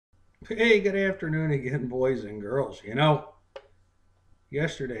Hey, good afternoon again, boys and girls.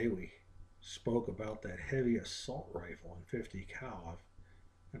 Yesterday we spoke about that heavy assault rifle in 50 cal.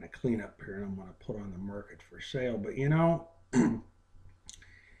 I'm going to clean up here and I'm going to put on the market for sale. But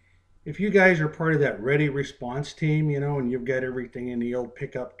if you guys are part of that ready response team, and you've got everything in the old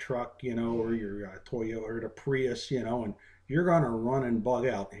pickup truck, or your Toyota or the Prius, and you're going to run and bug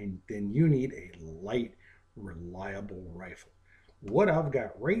out, and then you need a light, reliable rifle. What I've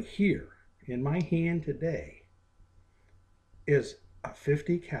got right here in my hand today is a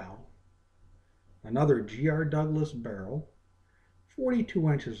 50 cal, another GR Douglas barrel,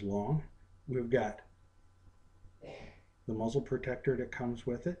 42 inches long. We've got the muzzle protector that comes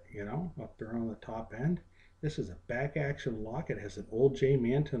with it, up there on the top end. This is a back action lock. It has an old J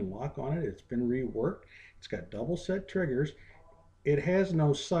Manton lock on it. It's been reworked. It's got double set triggers. It has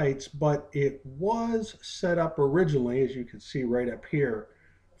no sights, but it was set up originally, as you can see right up here,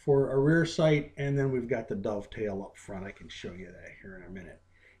 for a rear sight, and then we've got the dovetail up front. I can show you that here in a minute.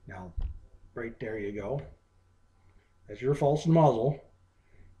 Now, right there you go. That's your false muzzle.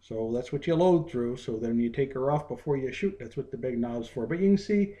 So that's what you load through. So then you take her off before you shoot. That's what the big knob's for. But you can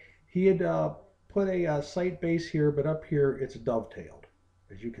see he had put a sight base here, but up here it's dovetailed,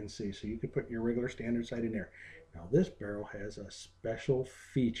 as you can see. So you could put your regular standard sight in there. Now this barrel has a special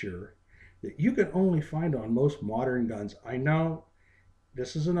feature that you can only find on most modern guns. I know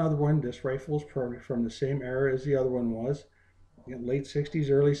this is another one. This rifle is probably from the same era as the other one was. Late 60s,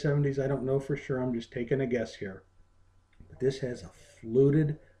 early 70s. I don't know for sure. I'm just taking a guess here. But this has a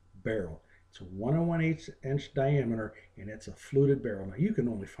fluted barrel. It's a 1 1/8 inch diameter, and it's a fluted barrel. Now you can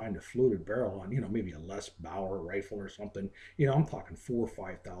only find a fluted barrel on, maybe a Les Bauer rifle or something. I'm talking $4,000 or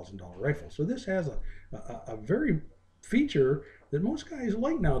 $5,000 rifle. So this has a very feature that most guys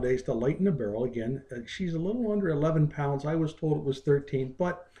like nowadays to lighten the barrel. Again, she's a little under 11 pounds. I was told it was 13,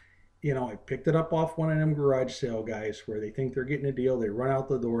 but I picked it up off one of them garage sale guys where they think they're getting a deal. They run out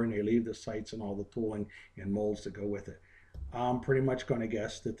the door and they leave the sights and all the tooling and molds that go with it. I'm pretty much going to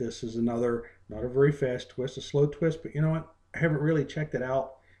guess that this is another, not a very fast twist, a slow twist, but you know what? I haven't really checked it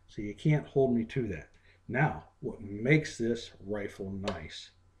out, so you can't hold me to that. Now, what makes this rifle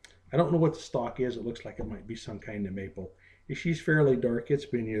nice? I don't know what the stock is. It looks like it might be some kind of maple. She's fairly dark. It's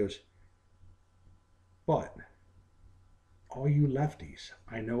been used. But all you lefties,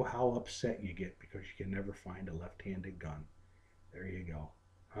 I know how upset you get because you can never find a left-handed gun. There you go.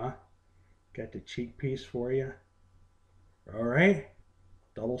 Huh? Got the cheek piece for you. All right.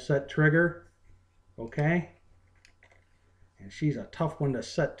 Double set trigger. Okay. And she's a tough one to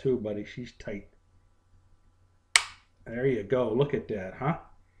set too, buddy. She's tight. There you go. Look at that, huh?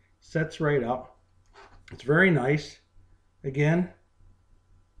 Sets right up. It's very nice. Again,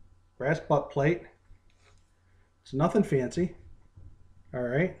 brass butt plate. It's nothing fancy. All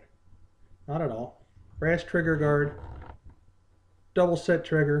right. Not at all. Brass trigger guard. Double set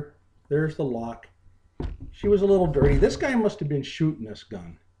trigger. There's the lock. She was a little dirty. This guy must have been shooting this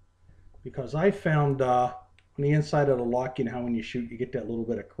gun because I found on the inside of the lock, how when you shoot, you get that little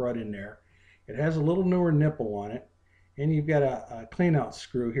bit of crud in there. It has a little newer nipple on it, and you've got a clean out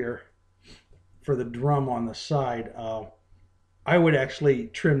screw here for the drum on the side. I would actually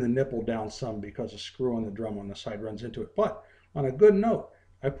trim the nipple down some because the screw on the drum on the side runs into it. But on a good note,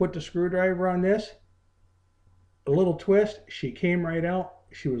 I put the screwdriver on this, a little twist, she came right out.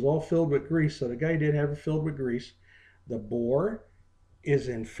 She was all filled with grease, so the guy did have her filled with grease. The bore is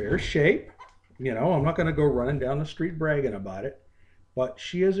in fair shape. I'm not going to go running down the street bragging about it, but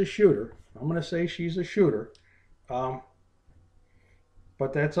she is a shooter. I'm going to say she's a shooter. But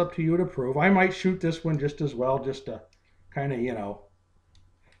that's up to you to prove. I might shoot this one just as well, just to kind of,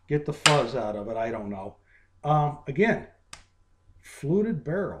 get the fuzz out of it. I don't know. Again, fluted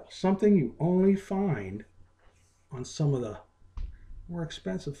barrel, something you only find on some of the more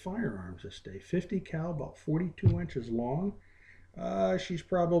expensive firearms this day. 50 cal, about 42 inches long. She's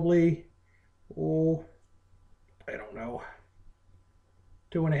probably, I don't know,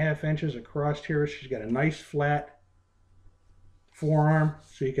 2.5 inches across here. She's got a nice flat forearm,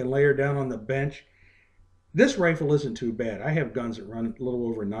 so you can lay her down on the bench. This rifle isn't too bad. I have guns that run a little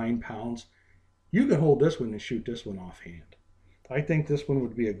over 9 pounds. You can hold this one and shoot this one offhand. I think this one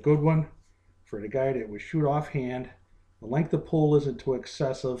would be a good one for the guy that would shoot offhand. The length of pull isn't too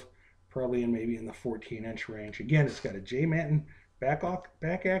excessive, probably maybe in the 14-inch range. Again, it's got a J Manton back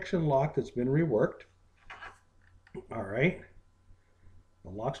action lock that's been reworked. All right.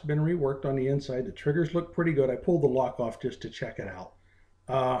 The lock's been reworked on the inside. The triggers look pretty good. I pulled the lock off just to check it out.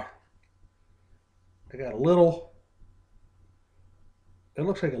 I got a little, it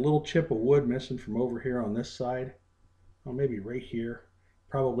looks like a little chip of wood missing from over here on this side. Oh, maybe right here.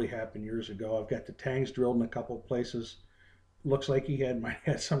 Probably happened years ago. I've got the tangs drilled in a couple of places. Looks like he might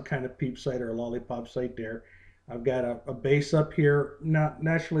have some kind of peep sight or a lollipop sight there. I've got a base up here. Not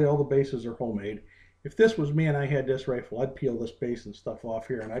naturally, all the bases are homemade. If this was me and I had this rifle, I'd peel this base and stuff off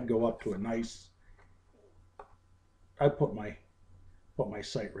here, and I'd go up to a nice. I'd put my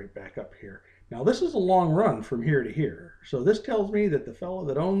sight right back up here. Now this is a long run from here to here, so this tells me that the fellow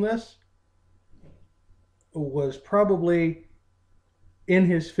that owned this was probably in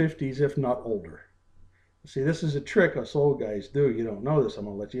his 50s, if not older. See, this is a trick us old guys do. You don't know this. I'm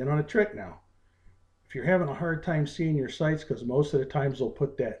going to let you in on a trick now. If you're having a hard time seeing your sights, because most of the times they'll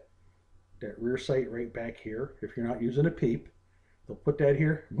put that rear sight right back here. If you're not using a peep, they'll put that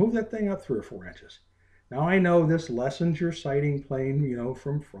here. Move that thing up 3 or 4 inches. Now I know this lessens your sighting plane, you know,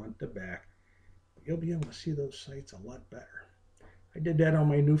 from front to back. But you'll be able to see those sights a lot better. I did that on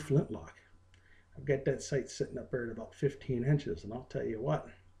my new flintlock. I've got that sight sitting up there at about 15 inches, and I'll tell you what,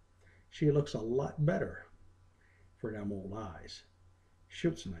 she looks a lot better for them old eyes.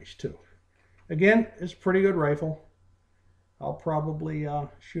 Shoots nice too. Again, it's a pretty good rifle. I'll probably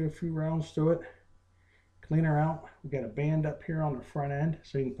shoot a few rounds through it, clean her out. We got a band up here on the front end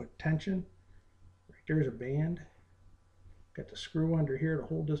so you can put tension. Right there's a band. Got the screw under here to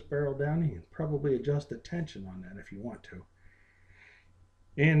hold this barrel down. You can probably adjust the tension on that if you want to.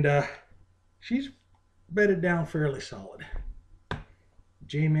 And she's bedded down fairly solid.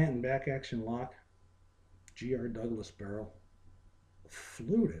 J-Manton back action lock, GR Douglas barrel,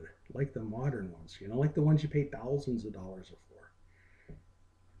 fluted like the modern ones, you know, like the ones you pay thousands of dollars for.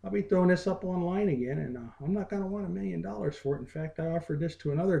 I'll be throwing this up online again, and I'm not going to want $1 million for it. In fact, I offered this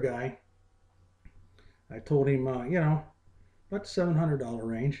to another guy. I told him, you know, about the $700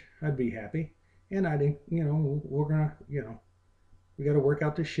 range, I'd be happy. And I think, you know, we're going to, you know, we got to work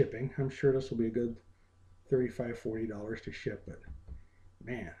out the shipping. I'm sure this will be a good $35, $40 to ship, but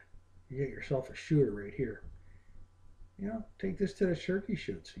man, you get yourself a shooter right here. You know, take this to the turkey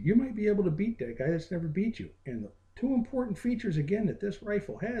shoots. You might be able to beat that guy that's never beat you. And the 2 important features again that this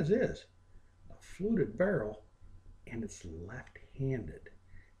rifle has is a fluted barrel, and it's left-handed.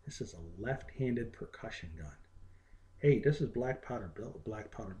 This is a left-handed percussion gun. Hey, this is Black Powder Bill at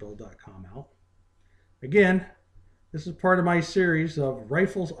BlackPowderBill.com out. Again, this is part of my series of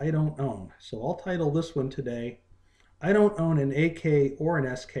rifles I don't own. So I'll title this one today, I don't own an AK or an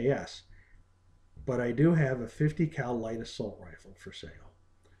SKS, but I do have a 50 cal light assault rifle for sale.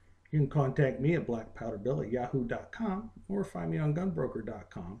 You can contact me at BlackPowderBill at yahoo.com or find me on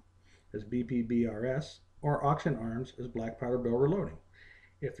gunbroker.com as BPBRS or Auction Arms as Black Powder Bill Reloading.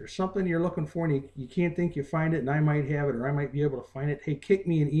 If there's something you're looking for and you can't think you find it and I might have it or I might be able to find it, hey, kick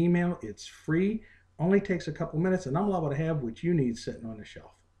me an email. It's free, only takes a couple minutes, and I'm liable to have what you need sitting on the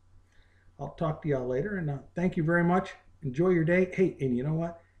shelf. I'll talk to y'all later, and thank you very much. Enjoy your day. Hey, and you know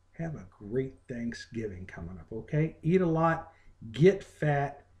what? Have a great Thanksgiving coming up, okay? Eat a lot, get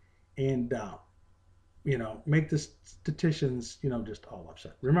fat, and, you know, make the statisticians, you know, just all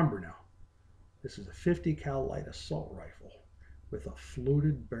upset. Remember now, this is a 50 cal light assault rifle with a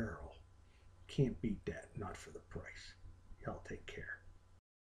fluted barrel. Can't beat that, not for the price. Y'all take care.